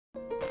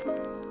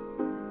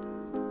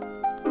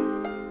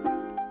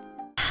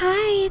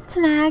Hi, it's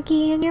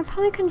Maggie, and you're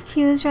probably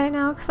confused right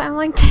now because I'm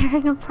like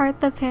tearing apart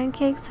the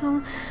pancakes.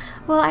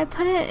 Well, I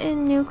put it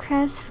in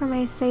Newcrest for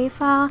my save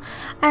file.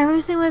 I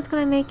originally was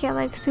gonna make it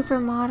like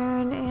super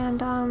modern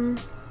and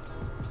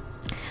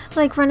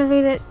like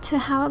renovate it to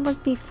how it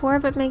looked before,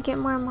 but make it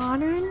more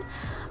modern.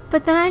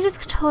 But then I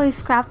just totally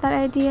scrapped that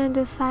idea and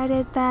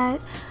decided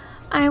that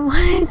I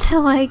wanted to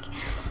like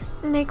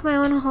make my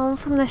own home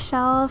from the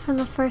shell, from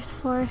the first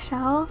floor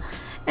shell.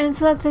 And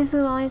so that's basically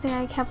the only thing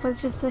I kept, was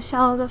just the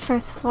shell of the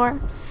first floor.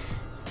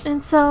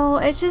 And so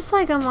it's just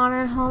like a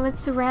modern home.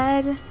 It's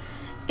red,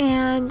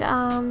 and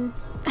I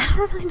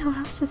don't really know what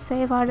else to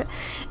say about it.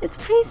 It's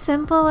pretty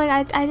simple. Like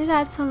I did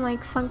add some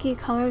like funky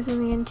colors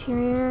in the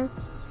interior,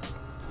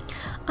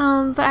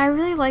 but I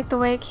really like the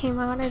way it came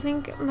out. I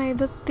think my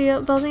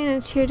building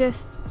and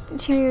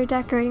interior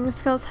decorating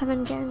skills have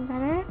been getting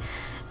better.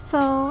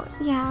 So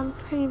yeah, I'm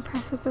pretty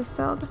impressed with this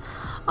build.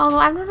 Although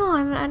I don't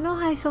know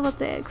how I feel about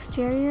the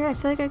exterior. I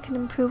feel like I can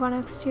improve on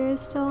exterior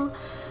still.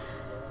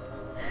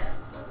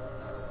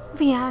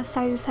 But yeah,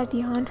 sorry, I just had to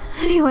yawn.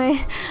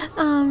 Anyway,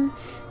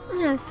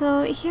 yeah,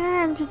 so here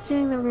I'm just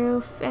doing the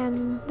roof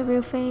and the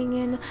roofing,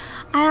 and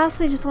I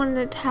honestly just wanted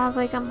it to have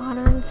like a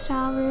modern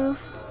style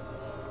roof.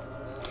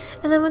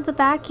 And then with the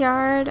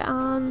backyard,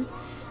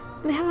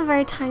 they have a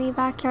very tiny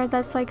backyard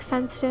that's like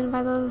fenced in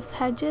by those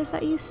hedges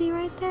that you see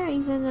right there,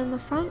 even in the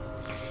front.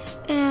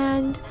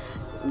 And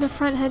the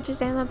front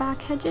hedges and the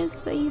back hedges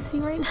that you see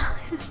right now.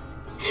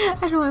 I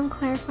don't know why I'm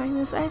clarifying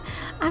this.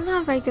 I'm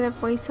not very good at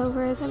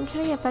voiceovers. I'm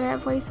trying to get better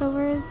at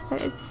voiceovers,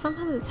 but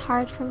sometimes it's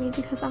hard for me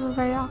because I'm a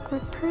very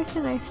awkward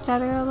person. I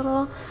stutter a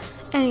little.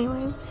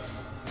 Anyway,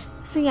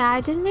 so yeah, I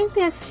did make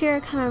the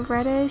exterior kind of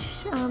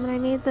reddish, and I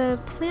made the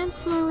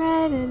plants more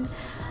red, and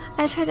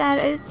I tried to add,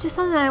 it's just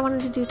something that I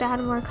wanted to do to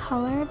add more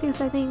color, because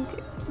I think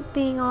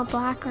being all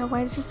black or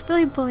white is just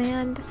really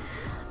bland.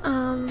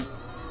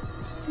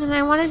 And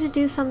I wanted to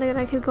do something that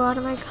I could go out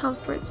of my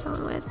comfort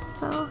zone with.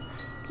 So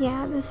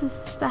yeah, this is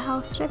the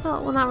house that I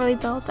built. Well, not really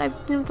built. I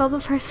didn't build the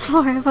first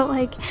floor, but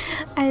like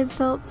I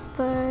built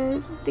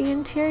the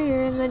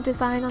interior and the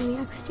design on the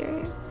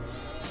exterior.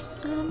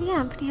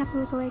 Yeah, I'm pretty happy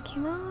with the way it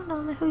came out.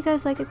 I hope you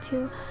guys like it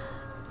too.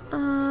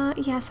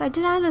 Yes, I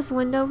did add this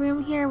window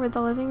room here where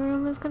the living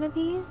room is gonna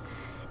be.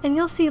 And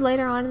you'll see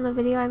later on in the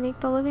video, I make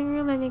the living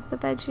room, I make the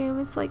bedroom.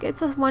 It's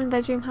a one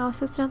bedroom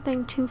house. It's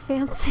nothing too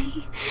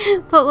fancy.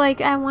 But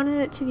like, I wanted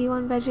it to be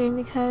one bedroom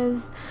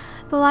because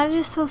the lot is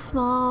just so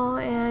small,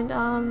 and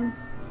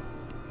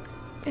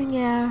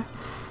yeah.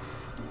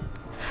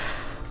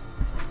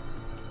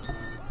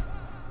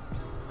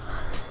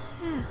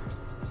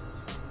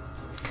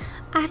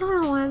 I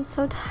don't know why I'm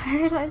so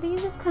tired. I think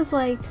it's just because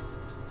like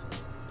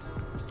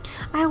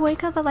I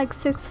wake up at like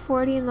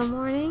 6:40 in the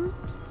morning,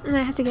 and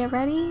I have to get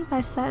ready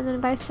by 7, and then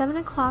by 7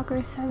 o'clock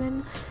or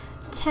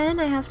 7:10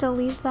 I have to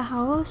leave the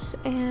house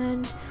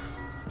and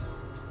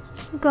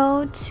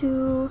go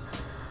to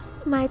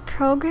my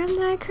program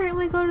that I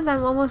currently go to, that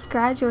I'm almost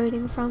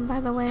graduating from,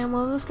 by the way. I'm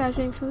almost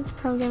graduating from this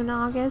program in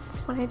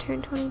August when I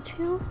turn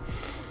 22.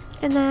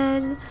 And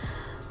then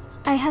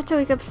I have to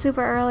wake up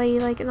super early,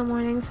 like in the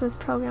mornings for this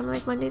program,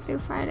 like Monday through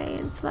Friday,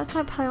 and so that's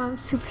probably why I'm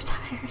super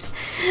tired.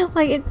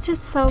 Like, it's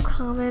just so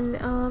common.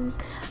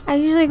 I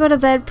usually go to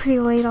bed pretty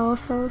late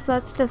also, so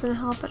that doesn't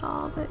help at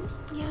all, but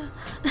yeah.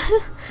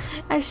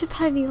 I should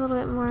probably be a little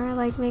bit more,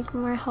 like, make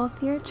more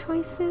healthier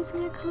choices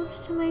when it comes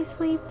to my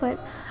sleep, but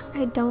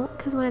I don't,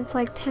 because when it's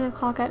like 10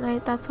 o'clock at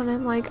night, that's when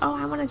I'm like, oh,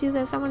 I want to do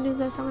this, I want to do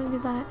this, I want to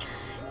do that.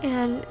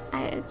 And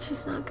it's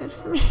just not good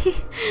for me.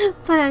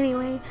 But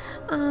anyway,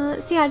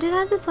 so yeah, I did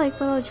have this like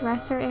little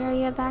dresser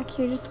area back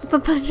here just with a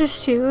bunch of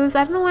shoes.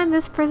 I don't know why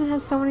this person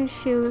has so many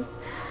shoes.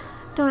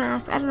 Don't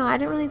ask. I don't know. I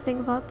didn't really think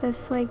about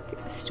this like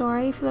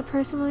story for the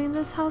person living in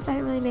this house. I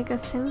didn't really make a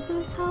sim for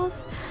this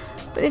house.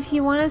 But if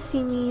you want to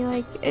see me,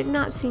 like,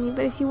 not see me,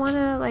 but if you want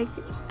to like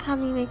have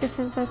me make a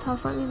sim for this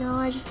house, let me know.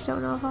 I just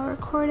don't know if I'll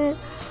record it.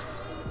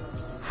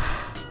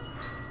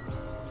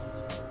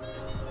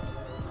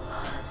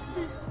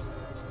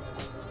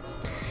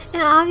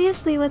 And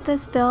obviously with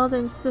this build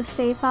and the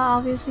save file,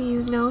 obviously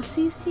use no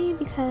CC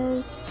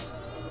because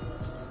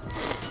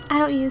I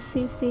don't use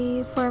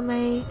CC for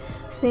my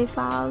save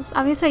files.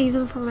 Obviously I use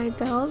them for my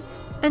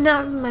builds, and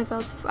not my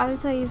builds,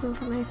 obviously I use them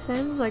for my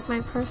sims, like my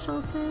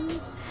personal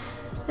sims.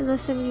 And the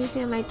sims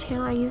using on my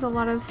channel, I use a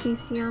lot of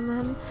CC on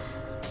them.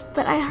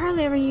 But I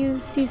hardly ever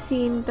use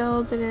CC in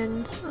builds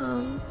and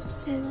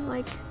in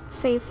like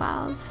save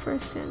files for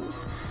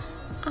sims.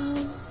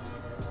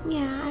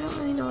 Yeah, I don't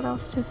really know what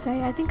else to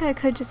say. I think I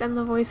could just end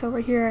the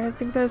voiceover here. I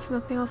think there's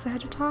nothing else I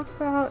had to talk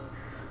about.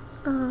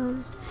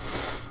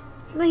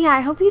 But yeah,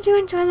 I hope you do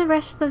enjoy the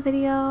rest of the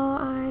video.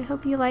 I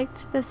hope you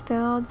liked this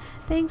build.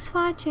 Thanks for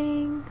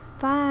watching.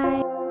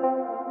 Bye.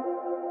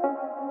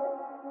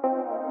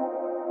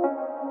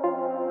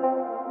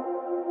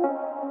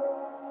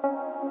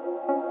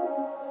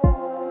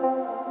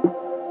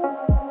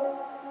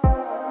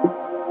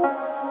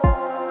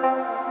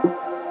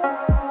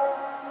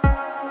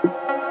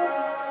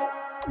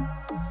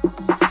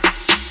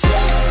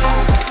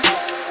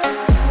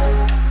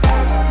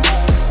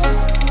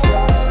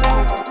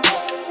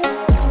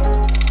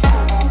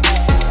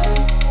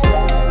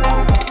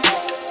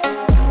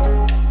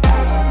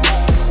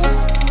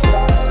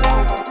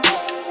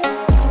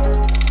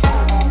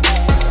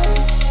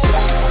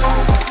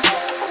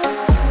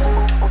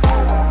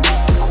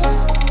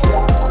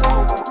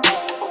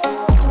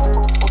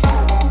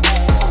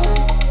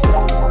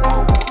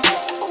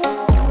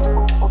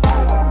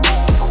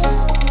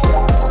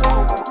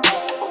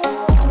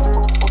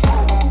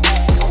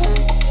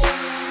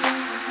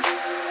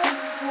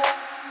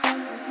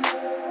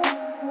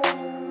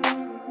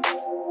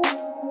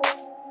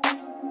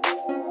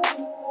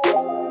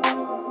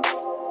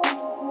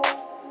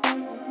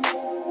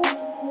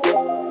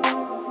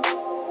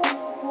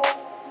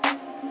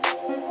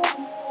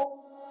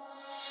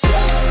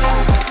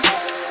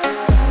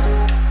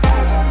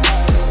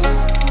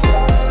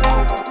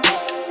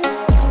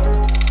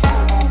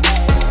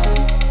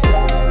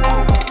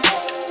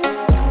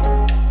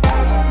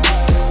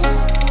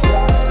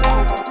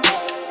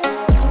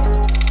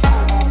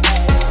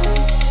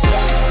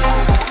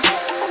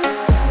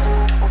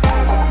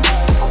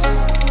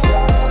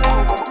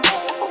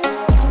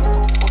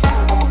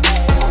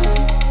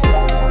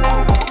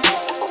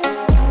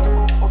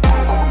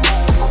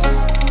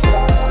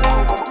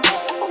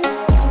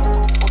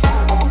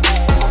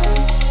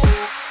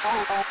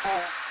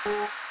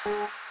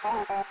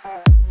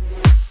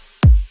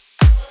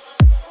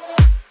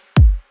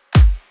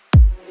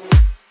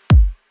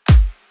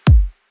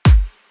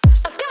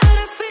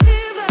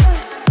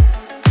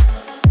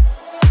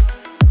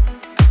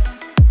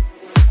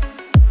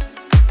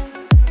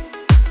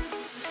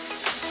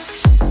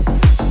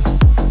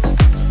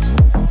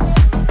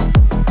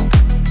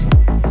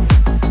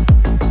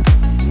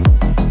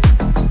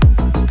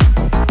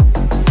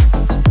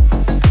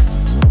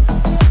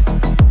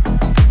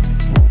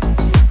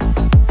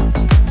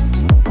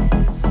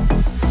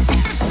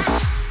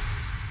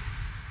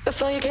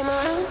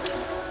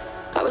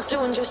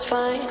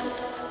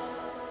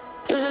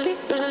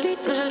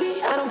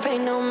 Usually, I don't pay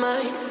no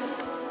mind.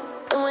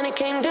 And when it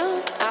came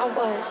down, I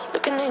was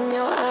looking in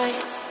your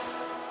eyes.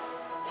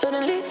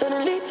 Suddenly,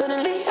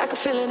 I could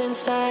feel it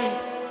inside.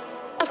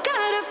 I've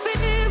got a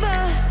fever,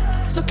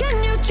 so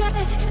can you check?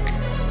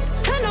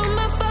 Hand on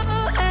my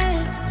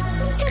forehead,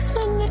 kiss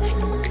my neck.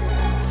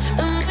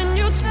 And when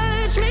you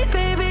touch me,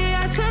 baby,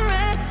 I turn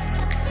red.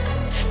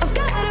 I've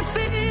got a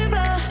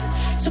fever,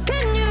 so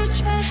can you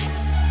check?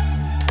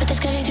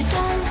 Peut-être qu'elle est du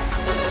temps,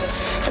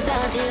 ça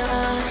part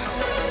dire.